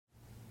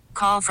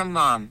Call from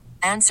mom.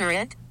 Answer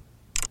it.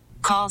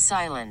 Call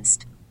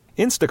silenced.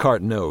 Instacart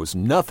knows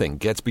nothing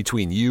gets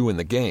between you and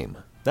the game.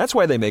 That's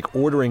why they make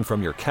ordering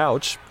from your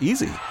couch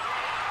easy.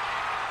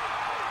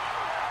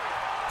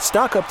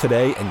 Stock up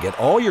today and get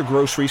all your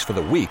groceries for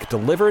the week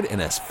delivered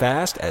in as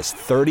fast as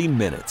 30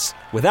 minutes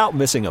without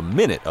missing a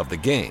minute of the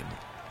game.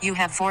 You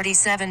have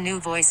 47 new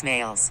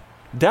voicemails.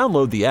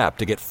 Download the app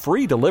to get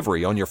free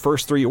delivery on your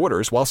first 3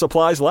 orders while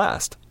supplies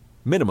last.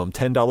 Minimum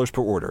 $10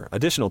 per order.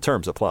 Additional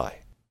terms apply.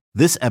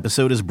 This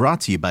episode is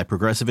brought to you by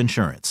Progressive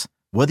Insurance.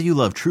 Whether you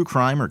love true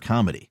crime or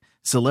comedy,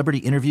 celebrity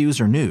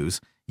interviews or news,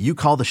 you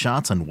call the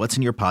shots on what's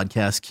in your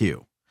podcast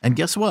queue. And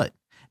guess what?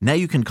 Now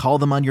you can call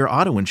them on your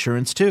auto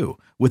insurance too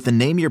with the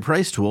Name Your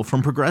Price tool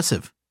from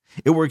Progressive.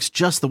 It works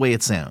just the way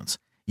it sounds.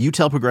 You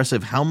tell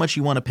Progressive how much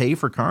you want to pay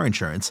for car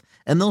insurance,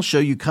 and they'll show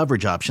you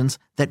coverage options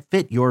that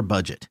fit your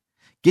budget.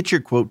 Get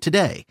your quote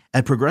today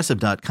at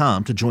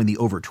Progressive.com to join the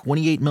over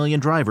 28 million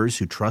drivers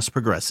who trust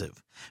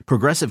Progressive.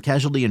 Progressive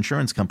Casualty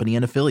Insurance Company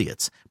and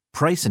Affiliates.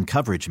 Price and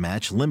coverage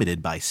match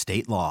limited by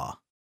state law.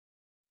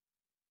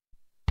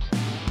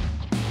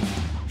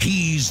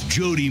 He's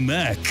Jody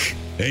Mac,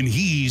 and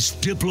he's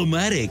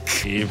diplomatic.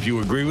 If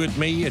you agree with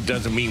me, it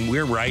doesn't mean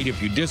we're right.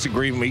 If you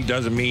disagree with me, it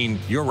doesn't mean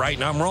you're right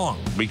and I'm wrong,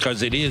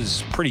 because it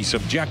is pretty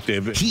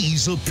subjective.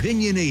 He's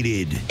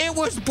opinionated. It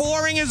was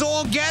boring as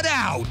all get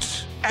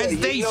out. As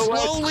they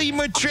slowly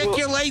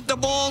matriculate the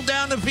ball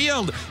down the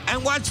field.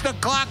 And watch the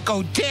clock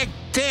go tick,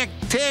 tick,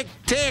 tick,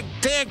 tick,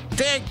 tick,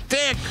 tick,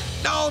 tick.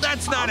 No,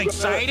 that's not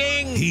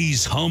exciting.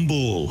 He's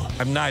humble.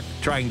 I'm not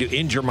trying to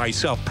injure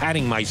myself,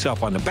 patting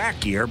myself on the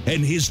back here.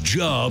 And his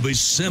job is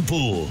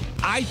simple.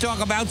 I talk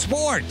about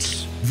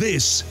sports.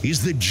 This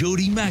is the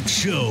Jody Mac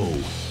Show.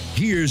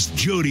 Here's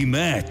Jody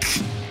Mac.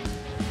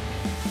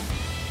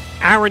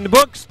 Hour in the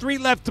books, 3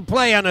 left to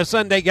play on a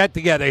Sunday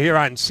get-together here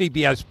on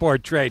CBS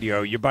Sports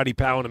Radio. Your buddy,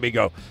 pal, and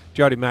amigo,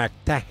 Jody Mac,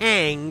 to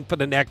hang for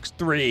the next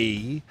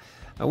 3.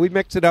 We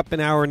mix it up in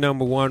hour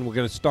number 1. We're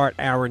going to start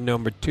hour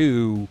number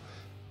 2,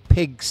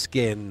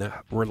 pigskin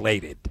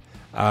related.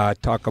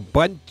 Talk a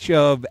bunch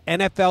of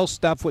NFL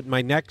stuff with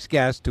my next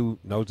guest who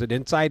knows it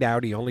inside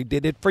out. He only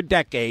did it for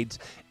decades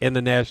in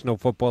the National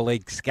Football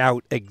League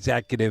scout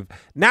executive.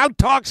 Now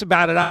talks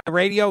about it on the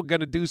radio.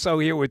 Going to do so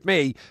here with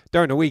me.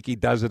 During the week, he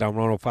does it on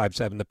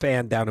 105.7 The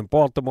Fan down in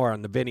Baltimore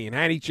on the Vinny and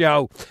Hanny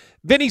Show.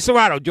 Vinny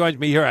Cerrato joins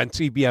me here on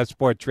CBS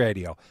Sports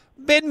Radio.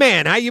 Vin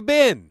man, how you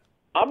been?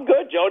 I'm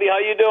good, Jody. How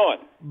you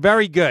doing?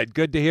 Very good.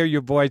 Good to hear your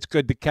voice.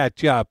 Good to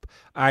catch up.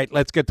 All right,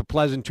 let's get the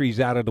pleasantries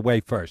out of the way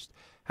first.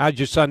 How's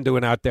your son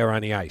doing out there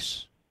on the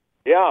ice?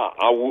 Yeah,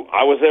 I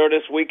was there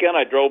this weekend.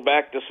 I drove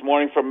back this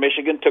morning from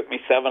Michigan. Took me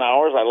 7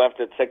 hours. I left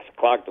at 6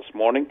 o'clock this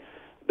morning.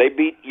 They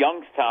beat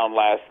Youngstown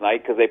last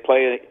night because they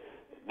play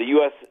the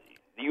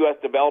U.S.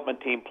 development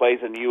team plays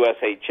in the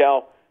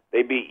USHL.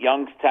 They beat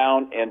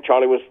Youngstown, and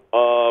Charlie was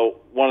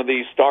one of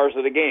the stars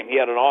of the game. He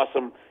had an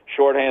awesome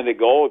shorthanded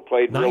goal. He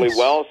played really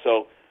well.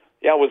 So,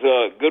 yeah, it was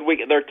a good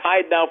week. They're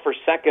tied now for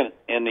second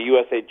in the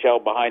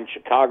USHL behind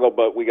Chicago,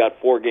 but we got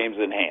 4 games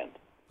in hand.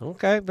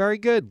 Okay, very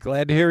good.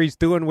 Glad to hear he's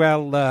doing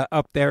well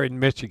up there in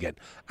Michigan.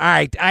 All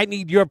right, I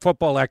need your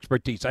football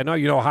expertise. I know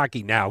you know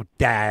hockey now,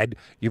 Dad.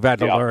 You've had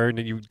to learn,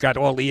 and you've got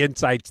all the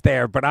insights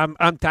there. But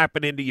I'm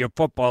tapping into your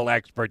football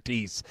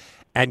expertise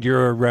and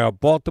your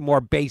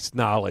Baltimore-based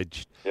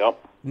knowledge.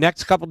 Yep.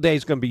 Next couple of days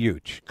is going to be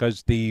huge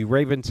because the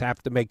Ravens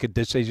have to make a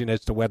decision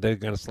as to whether they're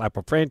going to slap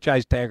a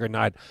franchise tag or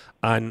not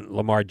on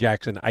Lamar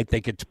Jackson. I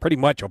think it's pretty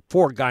much a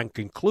foregone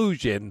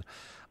conclusion.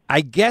 I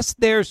guess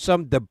there's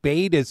some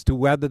debate as to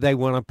whether they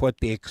want to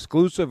put the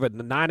exclusive and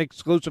the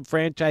non-exclusive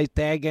franchise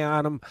tag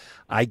on them.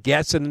 I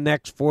guess in the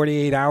next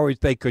 48 hours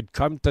they could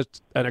come to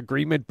an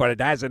agreement, but it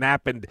hasn't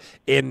happened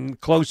in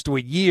close to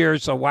a year,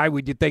 so why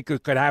would you think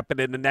it could happen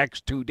in the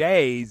next 2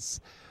 days?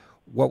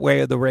 What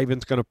way are the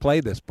Ravens going to play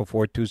this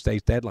before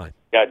Tuesday's deadline?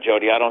 Yeah,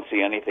 Jody, I don't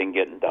see anything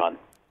getting done.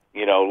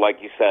 You know, like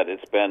you said,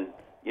 it's been,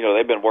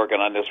 they've been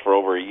working on this for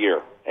over a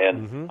year,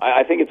 and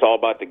I think it's all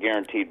about the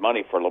guaranteed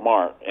money for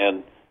Lamar,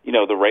 and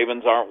the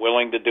Ravens aren't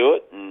willing to do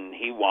it, and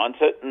he wants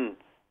it, and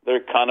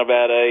they're kind of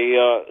at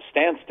a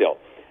standstill.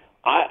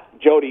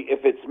 Jody,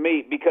 if it's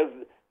me, because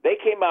they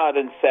came out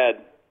and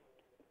said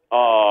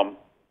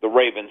the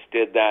Ravens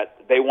did that,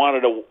 they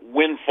wanted a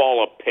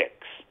windfall of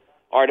picks.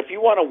 All right, if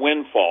you want a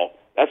windfall,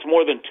 that's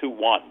more than 2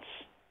 ones.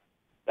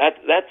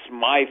 That's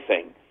my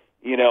thing,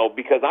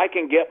 because I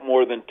can get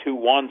more than 2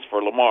 ones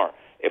for Lamar.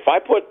 If I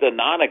put the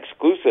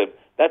non-exclusive,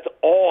 that's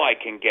all I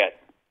can get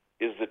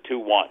is the 2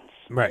 ones.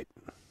 Right.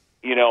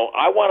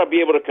 I want to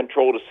be able to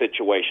control the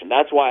situation.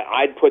 That's why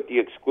I'd put the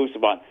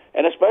exclusive on.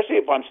 And especially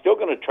if I'm still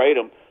going to trade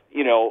him,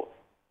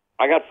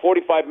 I got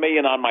 $45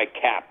 million on my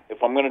cap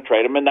if I'm going to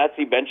trade him, and that's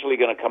eventually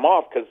going to come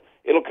off because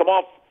it'll come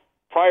off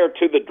prior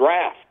to the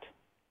draft,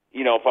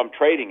 if I'm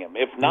trading him.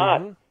 If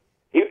not,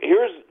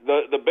 here's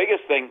the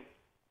biggest thing,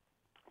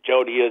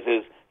 Jody,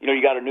 is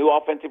you got a new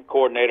offensive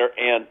coordinator,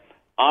 and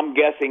I'm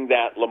guessing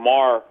that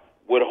Lamar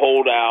would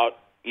hold out,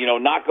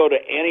 not go to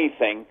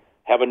anything,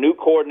 have a new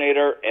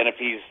coordinator, and if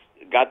he's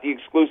got the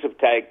exclusive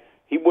tag,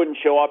 he wouldn't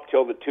show up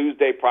till the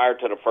Tuesday prior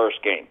to the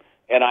first game.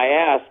 And I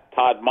asked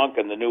Todd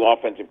Monken, the new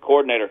offensive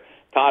coordinator,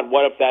 Todd,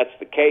 what if that's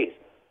the case?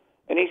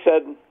 And he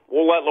said,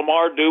 we'll let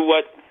Lamar do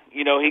what,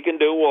 he can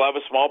do. We'll have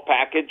a small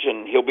package,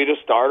 and he'll be the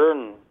starter,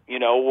 and,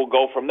 we'll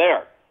go from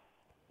there.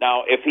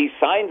 Now, if he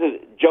signs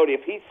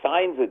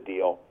a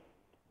deal,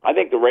 I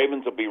think the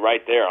Ravens will be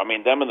right there. I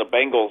mean, them and the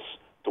Bengals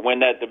to win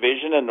that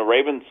division, and the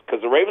Ravens,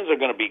 because the Ravens are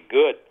going to be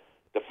good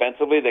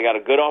defensively. They got a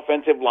good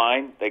offensive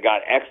line. They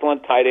got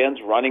excellent tight ends,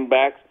 running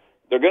backs.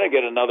 They're going to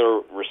get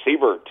another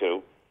receiver or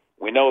two.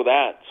 We know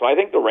that. So I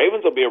think the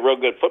Ravens will be a real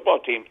good football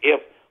team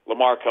if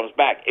Lamar comes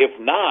back. If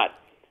not,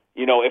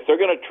 if they're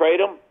going to trade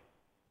him,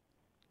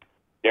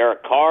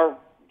 Derek Carr,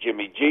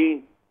 Jimmy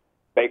G,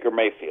 Baker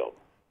Mayfield.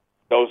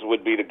 Those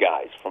would be the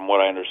guys, from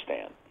what I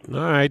understand. All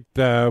right,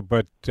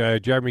 but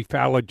Jeremy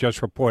Fowler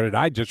just reported,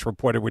 I just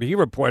reported what he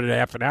reported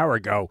half an hour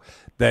ago,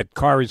 that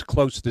Carr is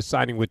close to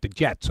signing with the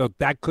Jets. So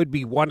that could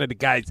be one of the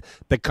guys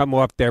that come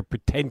off their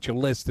potential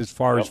list as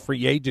far as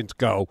free agents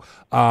go.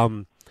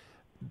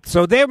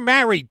 So they're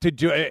married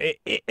to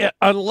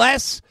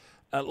unless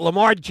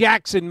Lamar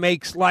Jackson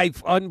makes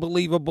life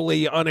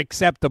unbelievably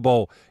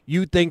unacceptable,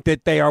 you think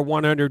that they are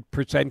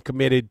 100%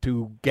 committed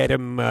to get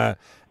him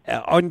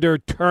under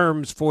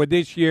terms for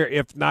this year,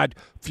 if not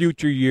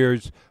future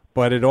years.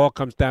 But it all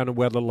comes down to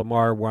whether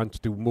Lamar wants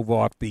to move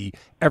off the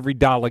every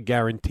dollar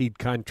guaranteed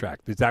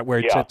contract. Is that where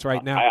it sits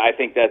right now? I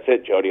think that's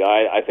it, Jody.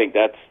 I think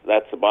that's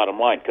the bottom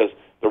line, because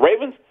the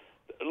Ravens,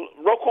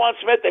 Roquan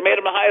Smith, they made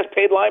him the highest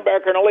paid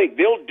linebacker in the league.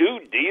 They'll do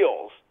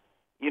deals,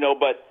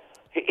 but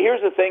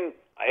here's the thing,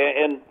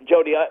 and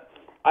Jody,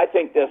 I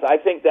think this. I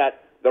think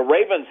that the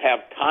Ravens have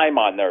time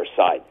on their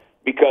side,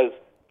 because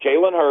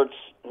Jalen Hurts,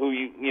 who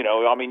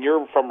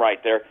you're from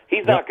right there,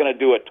 he's not going to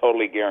do a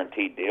totally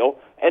guaranteed deal,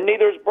 and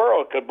neither is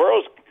Burrow, because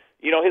Burrow's,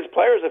 his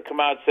players have come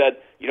out and said,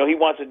 he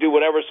wants to do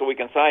whatever so we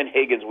can sign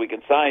Higgins, we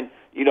can sign,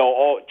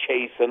 all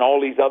Chase and all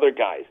these other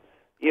guys,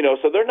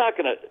 so they're not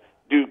going to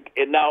do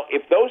it. Now,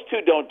 if those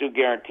two don't do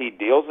guaranteed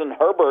deals, and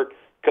Herbert,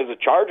 because the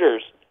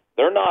Chargers,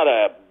 they're not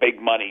a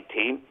big money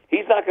team,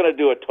 he's not going to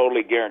do a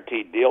totally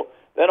guaranteed deal,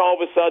 then all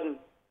of a sudden,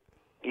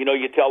 you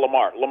tell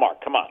Lamar,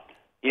 come on.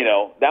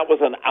 That was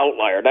an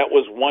outlier. That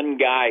was one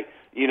guy,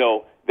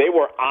 they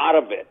were out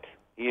of it.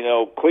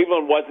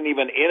 Cleveland wasn't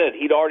even in it.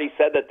 He'd already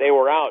said that they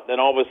were out. Then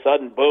all of a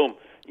sudden, boom,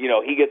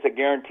 he gets a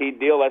guaranteed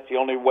deal. That's the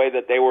only way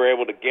that they were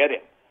able to get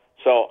him.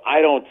 So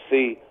I don't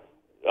see,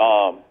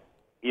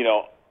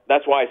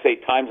 that's why I say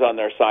time's on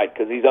their side,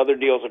 because these other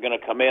deals are going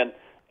to come in,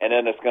 and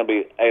then it's going to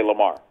be, hey,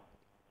 Lamar,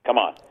 come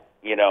on.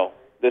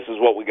 This is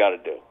what we got to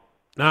do.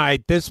 All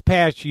right, this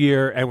past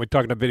year, and we're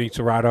talking to Vinny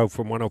Cerrato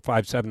from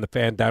 105.7 The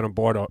Fan down in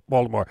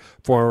Baltimore,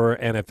 former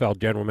NFL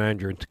general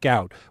manager and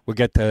scout. We'll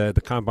get to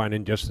the Combine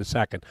in just a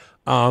second.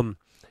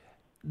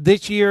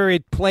 This year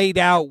it played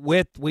out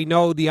with, we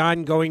know, the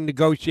ongoing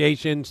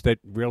negotiations that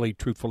really,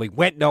 truthfully,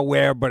 went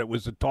nowhere, but it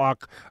was a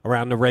talk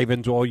around the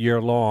Ravens all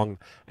year long.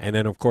 And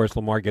then, of course,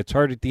 Lamar gets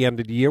hurt at the end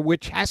of the year,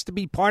 which has to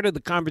be part of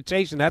the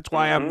conversation. That's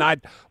why I'm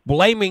not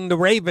blaming the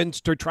Ravens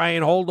to try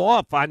and hold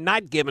off on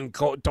not giving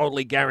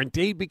totally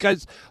guaranteed,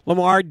 because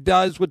Lamar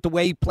does, with the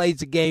way he plays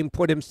the game,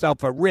 put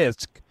himself at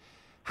risk.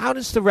 How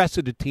does the rest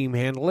of the team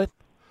handle it?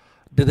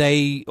 Do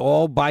they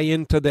all buy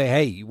into the,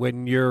 hey,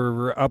 when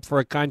you're up for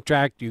a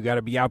contract, you got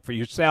to be out for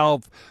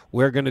yourself.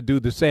 We're going to do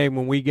the same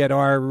when we get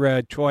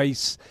our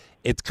choice.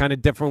 It's kind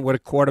of different with a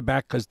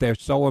quarterback because they're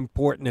so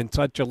important and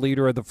such a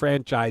leader of the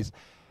franchise.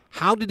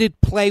 How did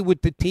it play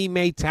with the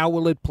teammates? How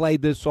will it play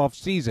this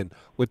offseason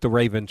with the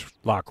Ravens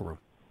locker room?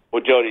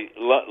 Well, Jody,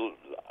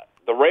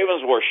 the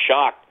Ravens were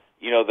shocked.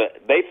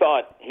 They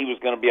thought he was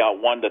going to be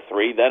out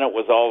 1-3. Then it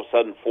was all of a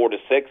sudden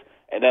 4-6.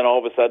 And then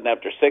all of a sudden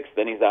after 6,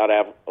 then he's out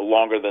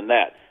longer than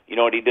that.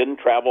 And he didn't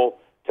travel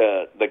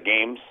to the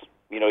games.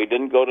 He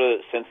didn't go to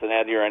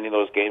Cincinnati or any of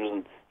those games.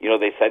 And,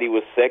 they said he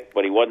was sick,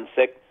 but he wasn't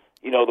sick,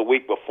 the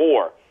week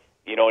before,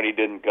 and he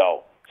didn't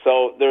go.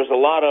 So there's a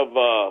lot of,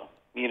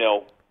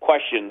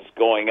 questions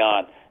going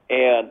on.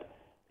 And,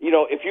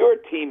 if you're a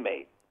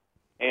teammate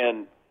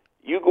and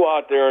you go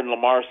out there and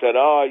Lamar said,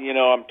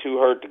 I'm too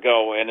hurt to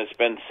go, and it's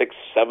been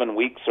 6-7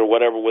 weeks or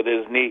whatever with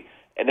his knee,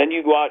 and then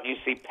you go out and you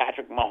see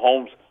Patrick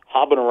Mahomes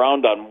hobbling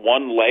around on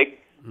one leg,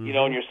 and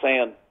you're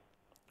saying,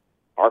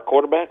 our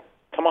quarterback?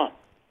 Come on.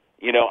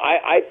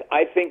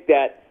 I think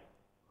that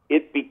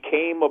it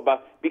became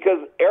about, because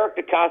Eric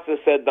DeCosta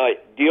said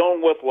that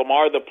dealing with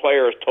Lamar the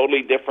player is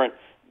totally different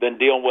than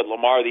dealing with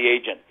Lamar the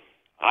agent.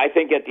 I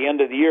think at the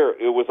end of the year,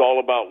 it was all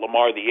about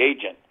Lamar the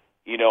agent,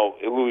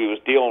 who he was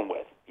dealing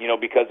with,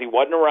 because he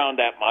wasn't around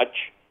that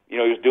much. He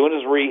was doing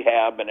his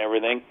rehab and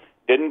everything,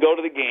 didn't go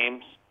to the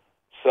games.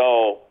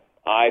 So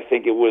I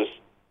think it was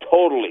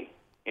totally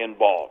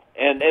involved,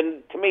 and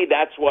to me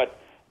that's what's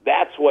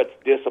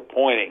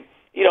disappointing,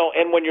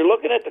 and when you're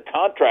looking at the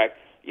contract,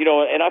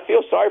 and I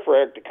feel sorry for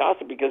Eric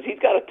DeCosta, because he's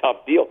got a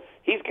tough deal.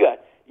 He's got,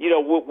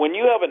 when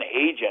you have an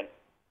agent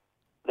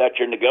that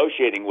you're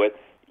negotiating with,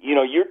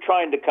 you're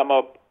trying to come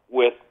up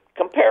with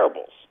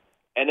comparables,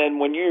 And then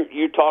when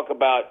you talk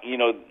about, you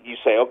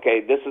say, okay,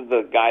 this is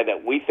the guy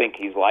that we think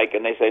he's like,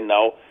 and they say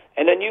no.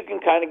 And then you can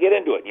kind of get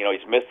into it.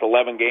 He's missed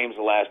 11 games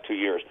the last 2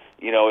 years.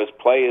 His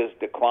play has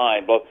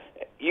declined. But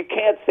you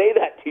can't say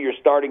that to your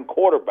starting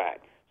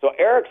quarterback. So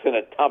Eric's in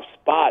a tough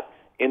spot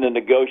in the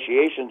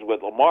negotiations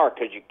with Lamar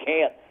because you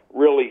can't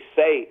really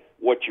say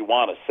what you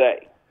want to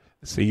say.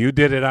 So you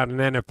did it on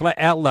an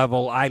NFL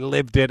level. I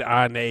lived it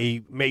on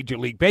a Major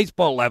League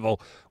Baseball level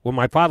when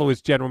my father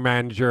was general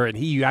manager, and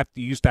he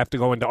used to have to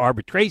go into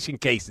arbitration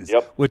cases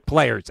with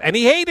players, and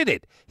he hated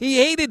it. He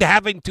hated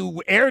having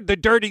to air the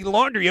dirty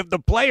laundry of the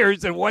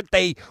players and what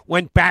they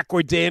went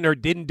backwards in or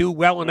didn't do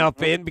well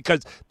enough in,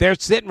 because they're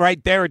sitting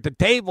right there at the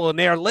table and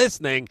they're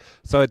listening.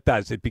 So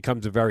it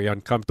becomes a very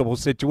uncomfortable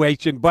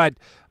situation, but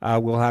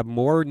we'll have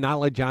more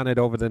knowledge on it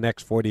over the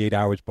next 48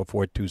 hours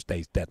before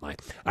Tuesday's deadline.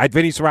 All right,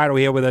 Vinny Cerrato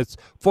here with us,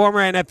 former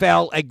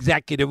NFL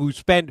executive who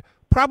spent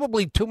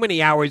probably too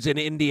many hours in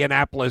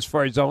Indianapolis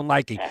for his own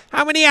liking.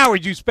 How many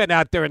hours you spent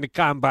out there in the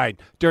combine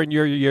during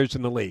your years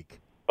in the league?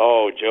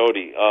 Oh,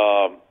 Jody,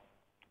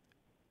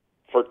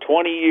 for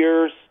 20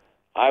 years,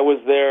 I was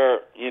there,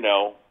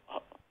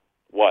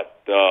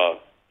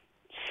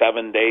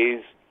 7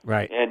 days.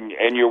 Right.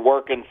 And you're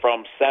working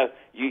from 7,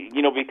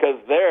 because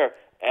there,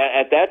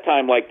 at that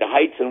time, like the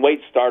heights and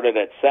weights started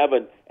at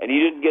 7, and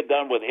you didn't get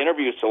done with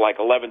interviews till like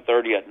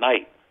 11:30 at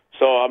night.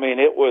 So, I mean,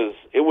 it was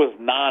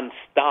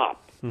nonstop.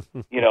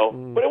 But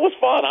it was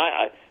fun.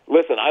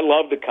 Listen, I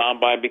love the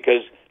combine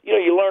because,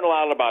 you learn a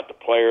lot about the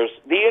players.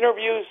 The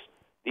interviews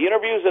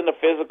and the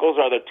physicals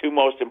are the two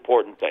most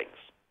important things.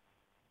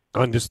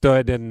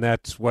 Understood, and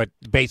that's what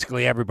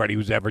basically everybody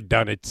who's ever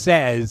done it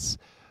says.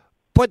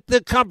 But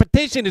the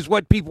competition is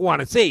what people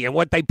want to see and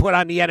what they put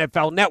on the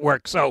NFL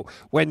Network. So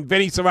when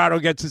Vinny Cerrato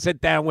gets to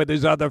sit down with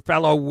his other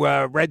fellow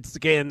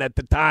Redskin at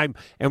the time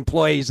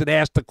employees and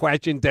ask the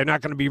questions, they're not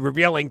going to be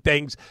revealing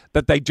things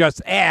that they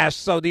just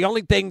asked. So the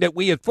only thing that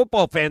we as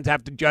football fans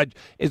have to judge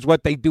is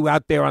what they do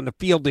out there on the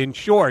field in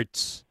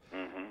shorts.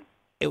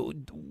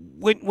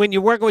 When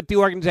you're working with the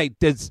organization,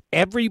 does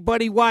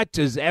everybody watch?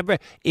 Is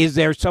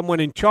there someone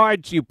in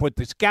charge? Do you put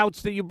the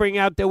scouts that you bring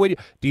out there with you?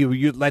 Do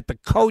you let the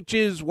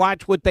coaches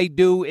watch what they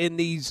do in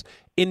these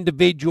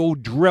individual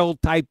drill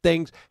type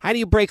things? How do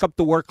you break up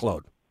the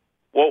workload?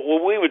 Well,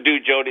 what we would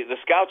do, Jody, the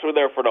scouts were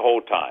there for the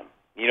whole time,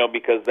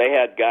 because they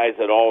had guys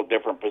at all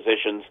different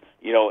positions,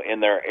 in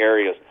their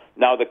areas.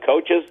 Now, the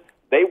coaches,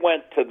 they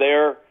went to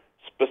their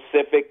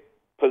specific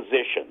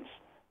positions.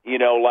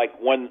 Like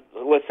when,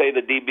 let's say,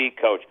 the DB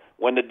coach,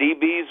 when the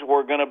DBs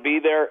were going to be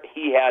there,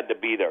 he had to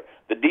be there.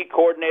 The D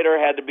coordinator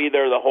had to be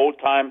there the whole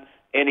time.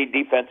 Any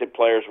defensive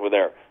players were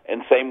there.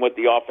 And same with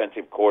the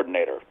offensive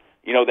coordinator.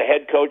 The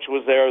head coach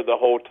was there the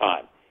whole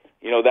time.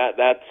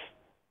 That's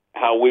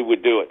how we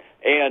would do it.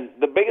 And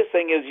the biggest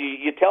thing is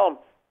you tell them,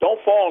 don't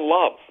fall in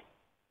love.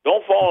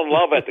 Don't fall in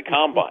love at the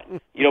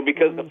combine,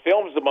 because the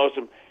film's the most.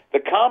 The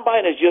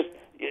combine is just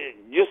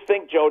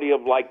think, Jody,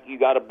 of like you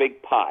got a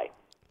big pie,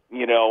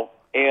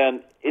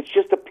 and it's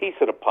just a piece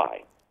of the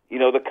pie.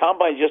 The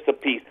combine's just a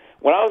piece.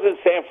 When I was in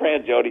San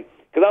Fran, Jody,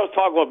 because I was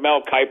talking with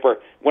Mel Kiper,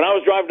 when I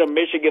was driving to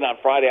Michigan on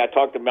Friday, I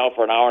talked to Mel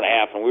for an hour and a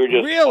half, and we were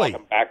just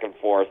talking back and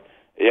forth.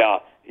 Yeah,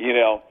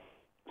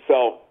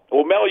 So,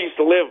 Mel used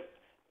to live,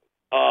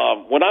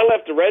 when I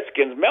left the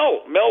Redskins,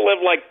 Mel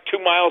lived like 2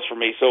 miles from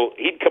me, so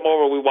he'd come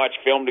over, we'd watch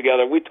film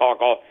together, we'd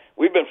talk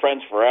we've been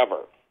friends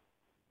forever.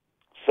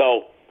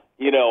 So,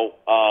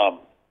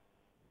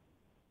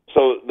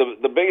 so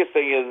the biggest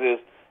thing is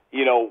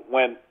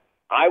when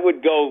I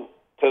would go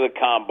to the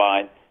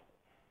combine,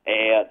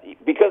 and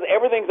because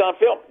everything's on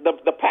film,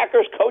 the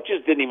Packers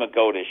coaches didn't even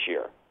go this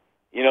year.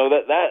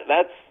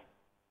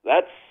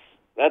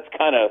 That's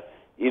kind of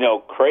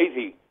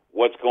crazy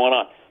what's going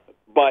on.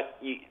 But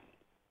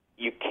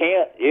you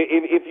can't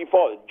if you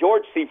fall.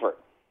 George Seifert,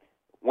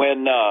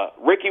 when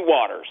Ricky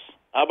Waters,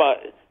 how about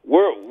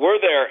we're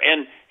there,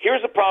 and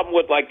here's the problem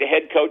with like the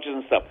head coaches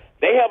and stuff.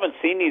 They haven't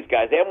seen these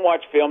guys. They haven't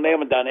watched film. They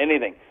haven't done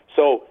anything.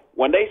 So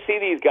when they see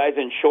these guys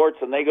in shorts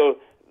and they go,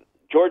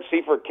 George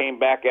Seifert came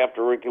back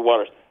after Ricky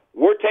Waters.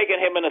 We're taking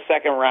him in the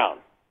second round.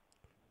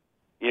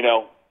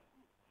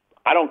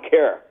 I don't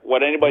care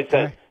what anybody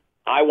says.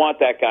 I want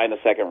that guy in the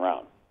second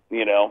round,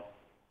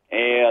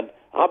 And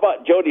how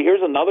about, Jody,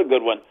 here's another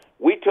good one.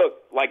 We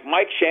took, like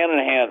Mike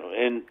Shanahan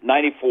in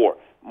 94.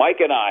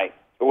 Mike and I,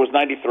 it was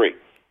 93.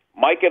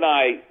 Mike and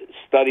I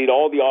studied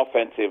all the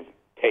offensive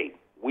tape.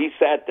 We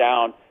sat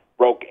down,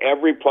 broke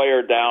every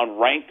player down,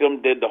 ranked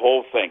them, did the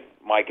whole thing.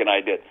 Mike and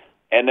I did.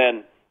 And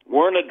then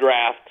we're in a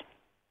draft,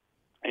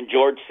 and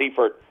George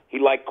Seifert, he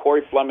liked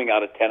Corey Fleming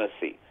out of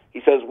Tennessee.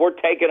 He says, we're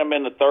taking him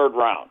in the third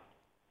round.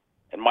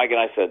 And Mike and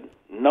I said,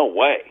 no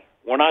way.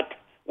 We're not.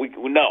 We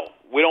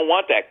don't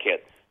want that kid.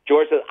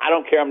 George says, I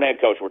don't care. I'm the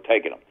head coach. We're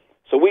taking him.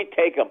 So we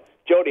take him.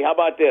 Jody, how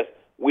about this?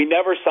 We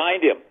never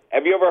signed him.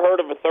 Have you ever heard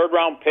of a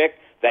third-round pick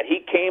that he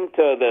came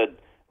to the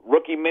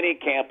rookie mini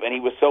camp and he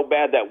was so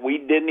bad that we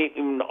didn't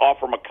even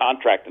offer him a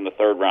contract in the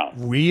third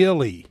round?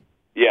 Really?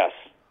 Yes.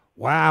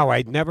 Wow,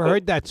 I'd never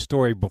heard that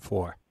story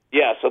before.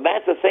 Yeah, so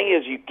that's the thing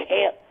is you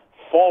can't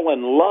fall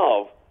in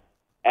love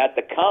at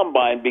the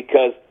combine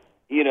because,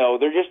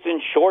 they're just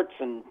in shorts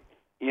and,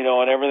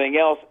 and everything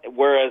else,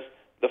 whereas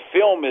the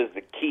film is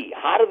the key.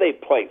 How do they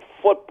play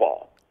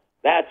football?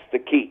 That's the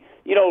key.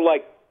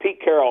 Like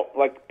Pete Carroll,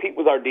 Pete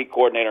was our D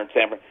coordinator in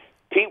San Fran.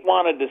 Pete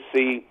wanted to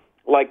see,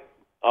 like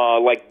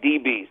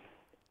DBs,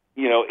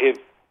 if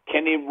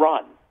can he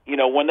run?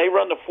 When they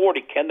run the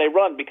 40, can they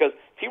run? Because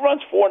if he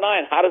runs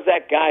 4.9, how does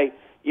that guy,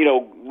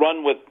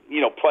 run with,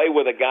 play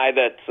with a guy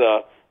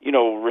that's,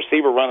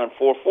 receiver running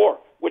 4.4,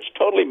 which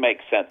totally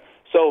makes sense.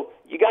 So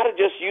you got to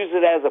just use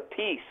it as a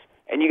piece,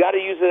 and you got to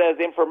use it as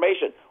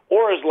information,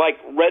 or as like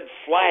red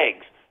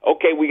flags.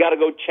 Okay, we got to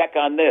go check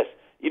on this.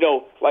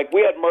 Like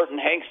we had Merton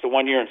Hanks the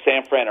one year in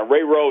San Fran, and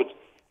Ray Rhodes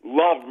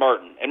loved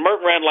Merton, and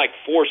Merton ran like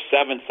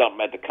 4.7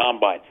 something at the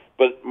combine.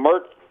 But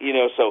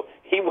so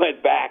he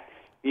went back,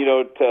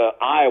 to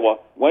Iowa,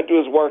 went to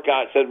his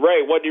workout, said,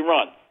 Ray, what did you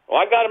run? Well,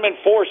 I got him in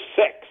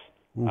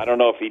 4.6. I don't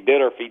know if he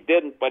did or if he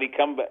didn't, but he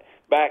come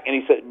back, and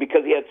he said,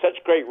 because he had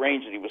such great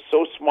range and he was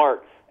so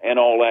smart and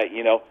all that,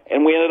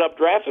 and we ended up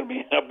drafting him. He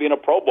ended up being a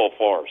Pro Bowl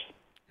for us.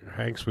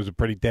 Hanks was a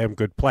pretty damn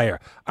good player.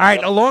 All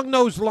right, along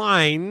those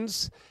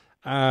lines,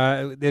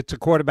 it's a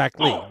quarterback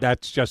league.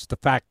 That's just the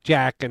fact,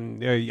 Jack,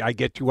 and I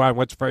get you on.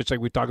 What's the first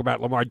thing we talk about?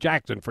 Lamar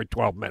Jackson for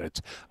 12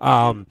 minutes.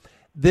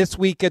 This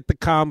week at the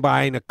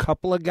Combine, a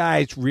couple of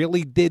guys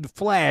really did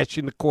flash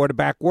in the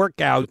quarterback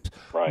workouts,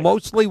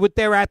 mostly with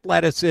their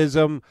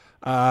athleticism,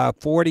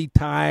 40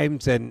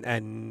 times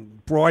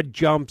and broad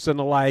jumps and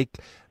the like.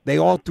 They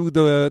all threw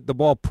the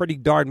ball pretty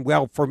darn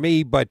well for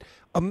me, but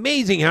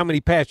amazing how many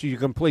passes you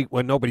complete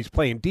when nobody's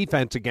playing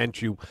defense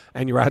against you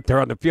and you're out there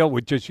on the field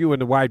with just you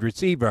and the wide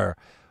receiver.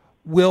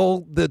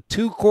 Will the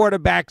two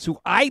quarterbacks who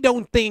I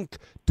don't think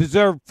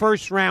deserve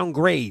first-round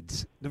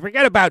grades,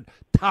 forget about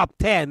top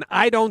 10,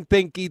 I don't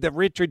think either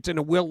Richardson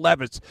or Will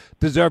Levis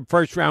deserve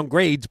first-round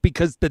grades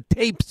because the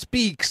tape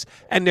speaks,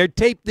 and their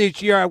tape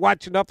this year, I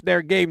watched enough of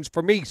their games,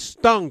 for me,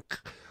 stunk.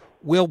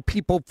 Will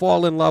people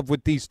fall in love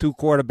with these two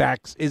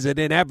quarterbacks? Is it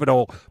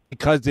inevitable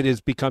because it has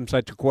become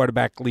such a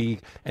quarterback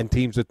league and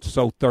teams are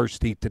so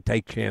thirsty to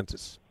take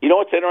chances?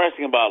 What's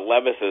interesting about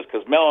Levis is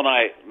because Mel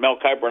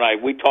Kiper and I,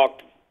 we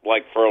talked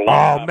for a long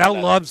time. Oh,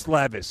 Mel loves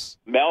Levis.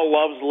 Mel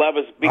loves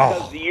Levis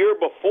because the year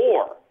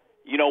before,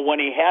 when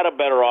he had a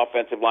better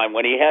offensive line,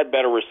 when he had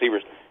better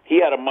receivers,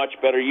 he had a much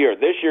better year.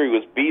 This year he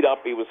was beat up.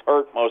 He was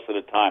hurt most of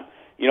the time.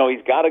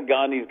 He's got a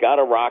gun. He's got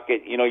a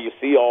rocket. You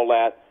see all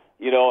that.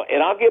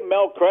 And I'll give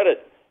Mel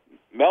credit.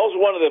 Mel's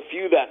one of the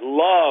few that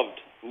loved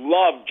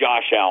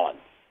Josh Allen,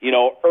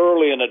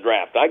 early in the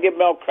draft. I give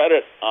Mel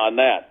credit on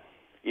that.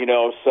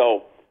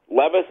 So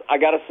Levis, I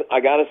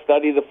gotta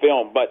study the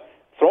film. But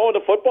throwing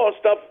the football and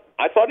stuff,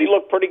 I thought he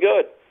looked pretty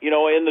good,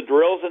 in the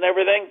drills and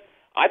everything.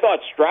 I thought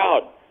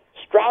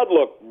Stroud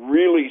looked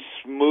really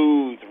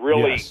smooth,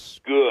 really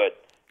good.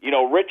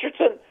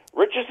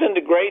 Richardson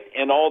did great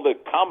in all the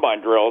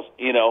combine drills,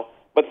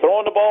 but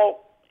throwing the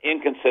ball,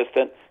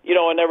 inconsistent,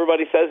 and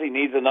everybody says he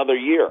needs another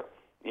year,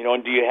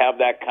 and do you have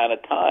that kind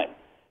of time?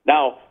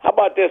 Now, how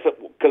about this?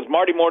 Because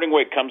Marty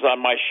Morningwig comes on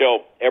my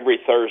show every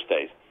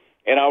Thursdays,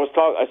 and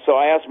so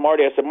I asked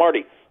Marty, I said,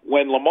 Marty,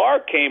 when Lamar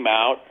came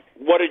out,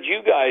 what did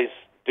you guys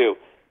do?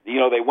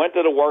 They went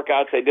to the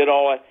workouts, they did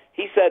all that.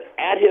 He said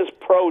at his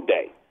pro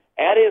day,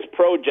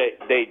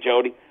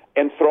 Jody,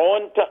 and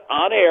throwing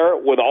on air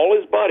with all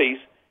his buddies,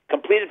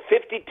 completed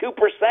 52%.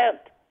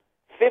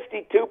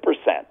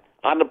 52%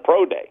 on the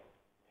pro day.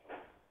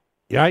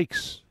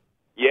 Yikes.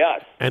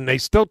 Yes. And they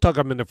still took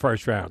him in the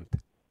first round.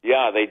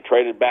 Yeah, they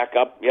traded back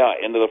up,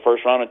 into the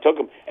first round and took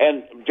him.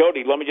 And,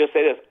 Jody, let me just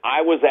say this.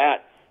 I was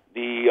at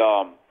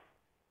the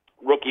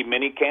rookie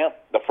mini camp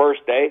the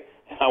first day,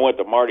 and I went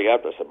to Marty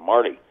after. I said,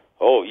 Marty,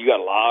 you got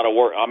a lot of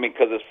work. I mean,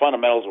 because his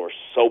fundamentals were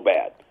so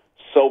bad.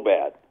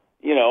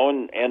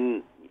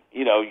 And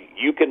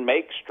you can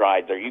make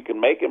strides there. You can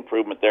make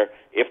improvement there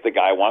if the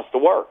guy wants to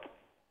work.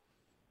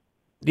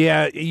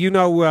 Yeah,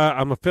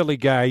 I'm a Philly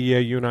guy. Yeah,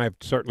 you and I have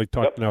certainly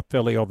talked enough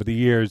Philly over the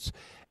years.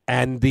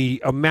 And the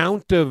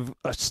amount of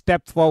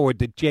step forward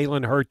that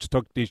Jalen Hurts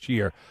took this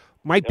year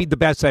might be the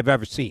best I've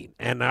ever seen.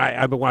 And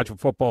I've been watching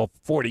football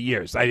 40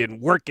 years. I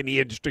didn't work in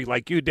the industry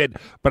like you did,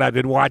 but I've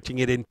been watching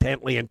it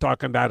intently and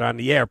talking about it on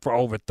the air for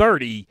over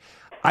 30.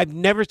 I've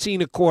never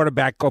seen a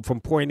quarterback go from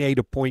point A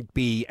to point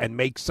B and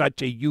make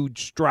such a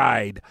huge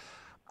stride.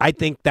 I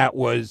think that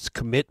was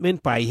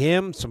commitment by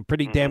him, some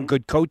pretty damn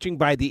good coaching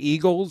by the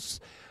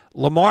Eagles.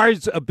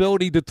 Lamar's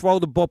ability to throw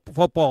the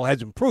football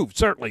has improved,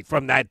 certainly,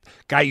 from that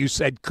guy you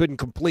said couldn't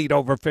complete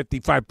over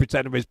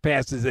 55% of his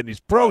passes in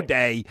his pro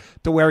day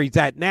to where he's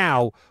at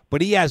now.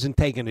 But he hasn't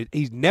taken it.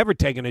 He's never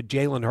taken a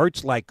Jalen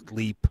Hurts-like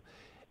leap.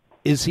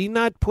 Is he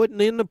not putting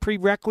in the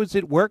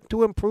prerequisite work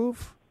to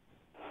improve?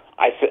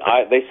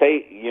 They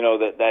say,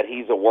 that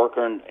he's a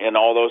worker and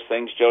all those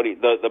things, Jody.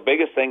 The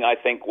biggest thing I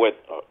think with,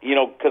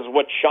 because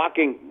what's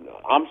shocking,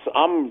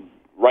 I'm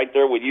right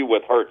there with you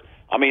with Hurts.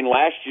 I mean,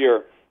 last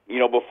year,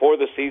 before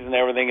the season and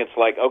everything, it's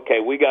like, okay,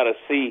 we got to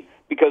see,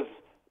 because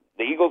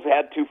the Eagles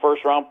had 2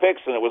 first-round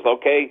picks, and it was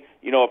okay.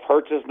 If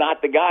Hurts is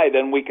not the guy,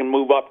 then we can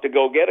move up to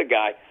go get a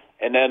guy.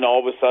 And then all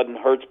of a sudden,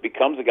 Hurts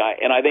becomes a guy.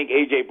 And I think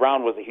A.J.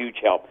 Brown was a huge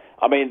help.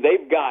 I mean,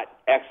 they've got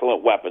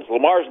excellent weapons.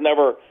 Lamar's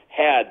never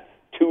had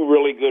 2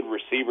 really good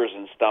receivers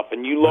and stuff.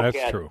 And you look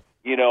at, true.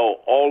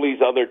 All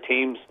these other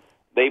teams,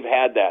 they've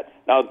had that.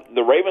 Now,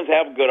 the Ravens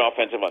have good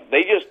offensive line.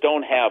 They just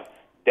don't have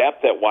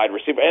depth at wide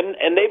receiver.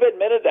 And they've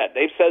admitted that.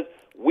 They've said,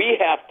 we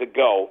have to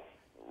go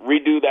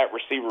redo that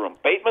receiver room.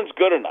 Bateman's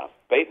good enough.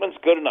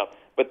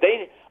 But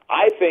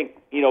I think,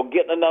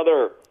 getting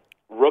another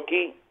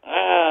rookie,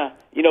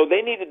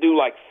 they need to do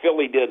like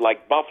Philly did,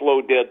 like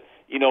Buffalo did,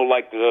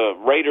 like the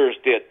Raiders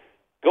did.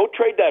 Go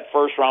trade that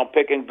first-round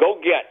pick and go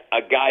get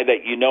a guy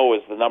that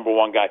is the number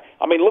 1 guy.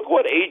 I mean, look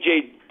what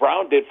A.J.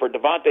 Brown did for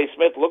Devontae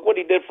Smith. Look what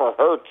he did for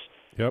Hurts.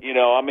 Yep.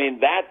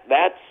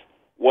 That's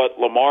what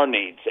Lamar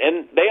needs.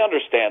 And they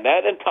understand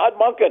that. And Todd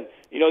Monken,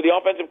 the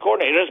offensive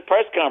coordinator, in his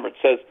press conference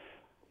says,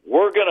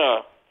 we're going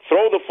to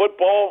throw the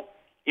football,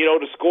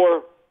 to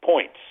score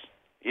points,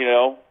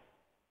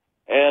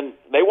 and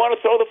they want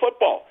to throw the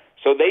football.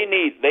 So they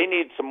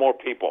need some more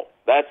people.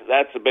 That's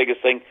the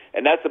biggest thing,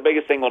 and that's the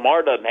biggest thing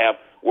Lamar doesn't have.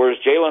 Whereas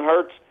Jalen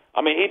Hurts,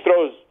 he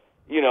throws,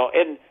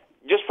 and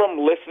just from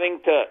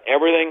listening to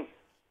everything,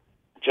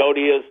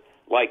 Jody is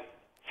like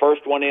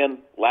first one in,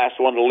 last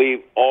one to leave,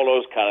 all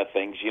those kind of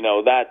things.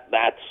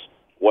 That's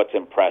what's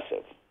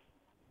impressive.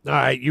 All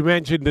right, you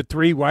mentioned the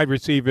 3 wide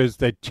receivers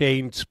that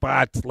changed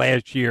spots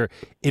last year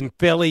in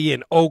Philly,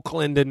 in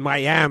Oakland, and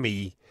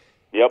Miami.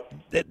 Yep.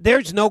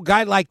 There's no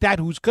guy like that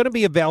who's going to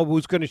be available,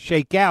 who's going to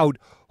shake out.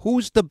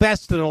 Who's the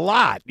best of the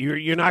lot?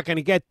 You're not going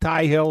to get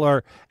Ty Hill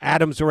or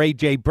Adams or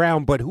A.J.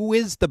 Brown, but who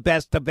is the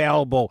best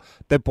available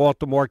that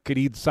Baltimore could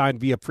either sign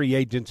via free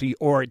agency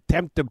or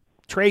attempt to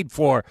trade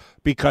for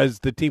because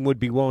the team would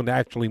be willing to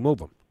actually move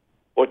him?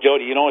 Well,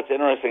 Jody, what's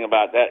interesting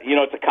about that?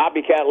 It's a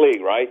copycat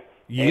league, right?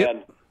 Yep.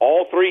 And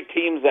all 3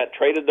 teams that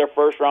traded their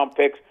first-round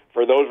picks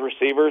for those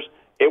receivers,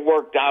 it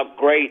worked out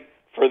great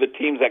for the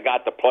teams that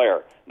got the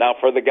player. Now,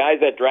 for the guys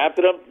that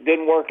drafted them,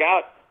 didn't work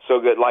out so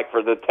good, like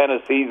for the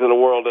Tennessees of the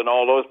world and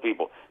all those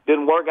people.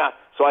 Didn't work out.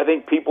 So I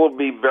think people would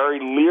be very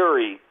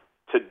leery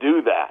to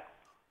do that,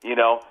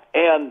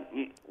 And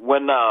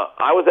when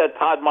I was at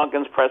Todd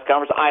Monken's press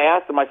conference, I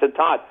asked him, I said,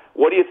 Todd,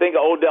 what do you think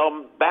of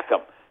Odell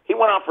Beckham? He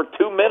went on for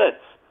 2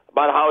 minutes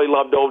about how he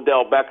loved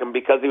Odell Beckham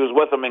because he was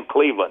with him in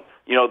Cleveland.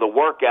 The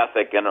work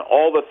ethic and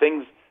all the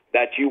things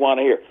that you want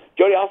to hear.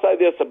 Jody, I'll say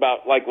this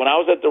about, like, when I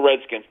was at the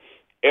Redskins,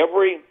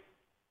 every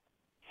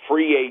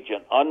free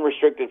agent,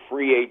 unrestricted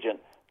free agent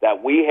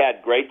that we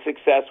had great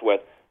success with,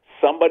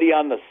 somebody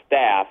on the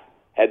staff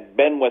had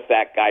been with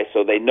that guy,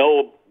 so they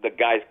know the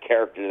guy's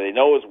character, they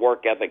know his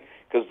work ethic,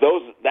 because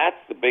that's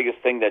the biggest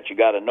thing that you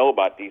got to know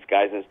about these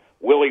guys is,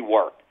 will he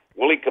work?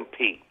 Will he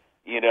compete?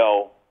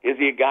 Is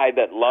he a guy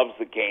that loves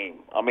the game?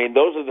 I mean,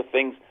 those are the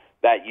things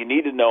that you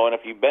need to know, and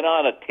if you've been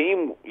on a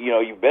team,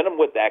 you've been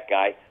with that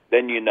guy,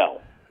 then you know.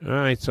 All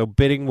right, so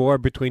bidding war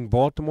between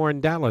Baltimore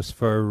and Dallas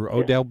for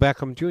Odell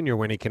Beckham Jr.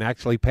 when he can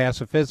actually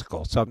pass a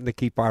physical, something to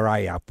keep our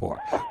eye out for.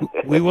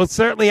 We will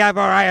certainly have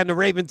our eye on the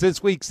Ravens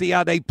this week, see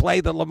how they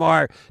play the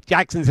Lamar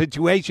Jackson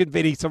situation.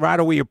 Vinny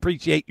Cerrato, we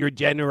appreciate your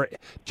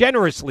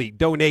generously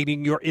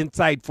donating your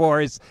insight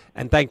for us,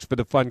 and thanks for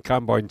the fun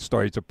combine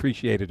stories.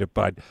 Appreciated it,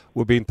 bud.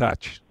 We'll be in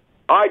touch.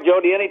 All right,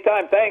 Jody,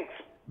 anytime. Thanks.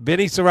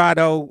 Vinny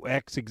Cerrato,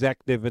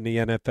 ex-executive in the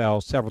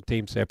NFL, several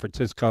teams, San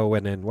Francisco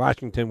and in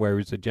Washington, where he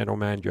was the general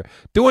manager,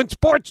 doing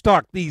sports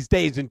talk these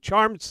days in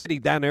Charm City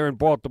down there in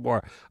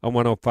Baltimore on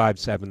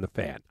 105.7 The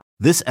Fan.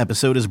 This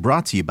episode is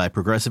brought to you by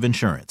Progressive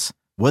Insurance.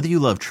 Whether you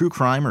love true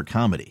crime or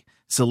comedy,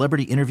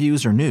 celebrity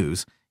interviews or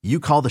news, you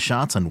call the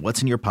shots on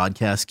what's in your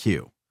podcast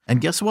queue.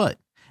 And guess what?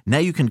 Now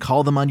you can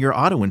call them on your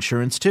auto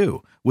insurance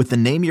too with the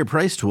Name Your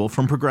Price tool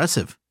from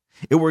Progressive.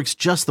 It works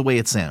just the way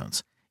it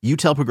sounds. You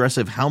tell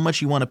Progressive how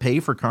much you want to pay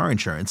for car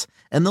insurance,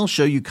 and they'll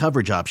show you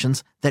coverage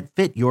options that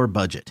fit your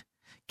budget.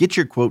 Get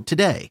your quote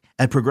today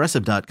at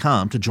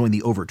Progressive.com to join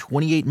the over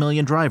 28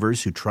 million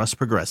drivers who trust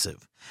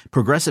Progressive.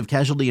 Progressive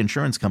Casualty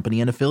Insurance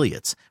Company and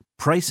Affiliates.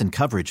 Price and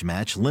coverage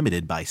match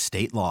limited by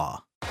state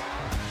law.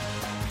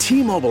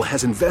 T-Mobile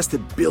has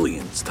invested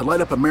billions to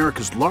light up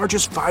America's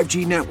largest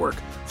 5G network,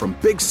 from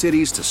big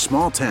cities to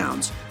small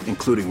towns,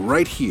 including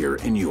right here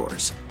in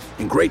yours.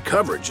 And great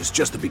coverage is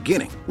just the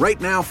beginning.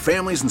 Right now,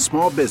 families and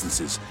small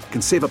businesses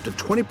can save up to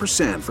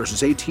 20%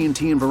 versus AT&T and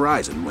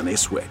Verizon when they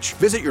switch.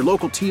 Visit your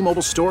local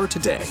T-Mobile store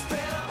today.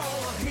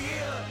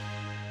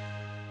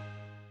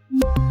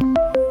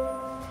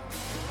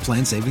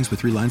 Plan savings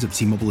with 3 lines of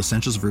T-Mobile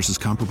Essentials versus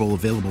comparable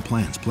available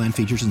plans. Plan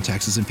features and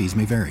taxes and fees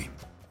may vary.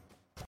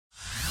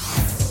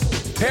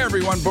 Hey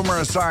everyone, Boomer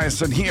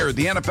Esiason here.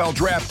 The NFL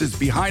Draft is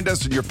behind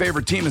us and your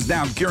favorite team is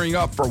now gearing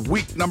up for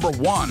week number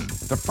 1.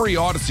 The free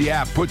Odyssey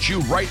app puts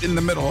you right in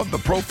the middle of the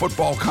pro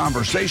football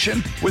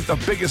conversation with the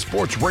biggest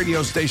sports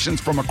radio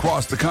stations from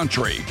across the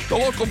country. The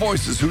local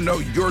voices who know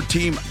your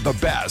team the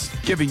best,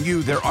 giving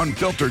you their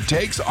unfiltered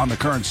takes on the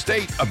current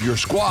state of your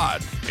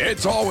squad.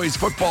 It's always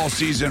football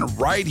season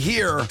right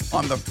here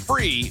on the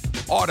free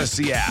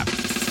Odyssey app.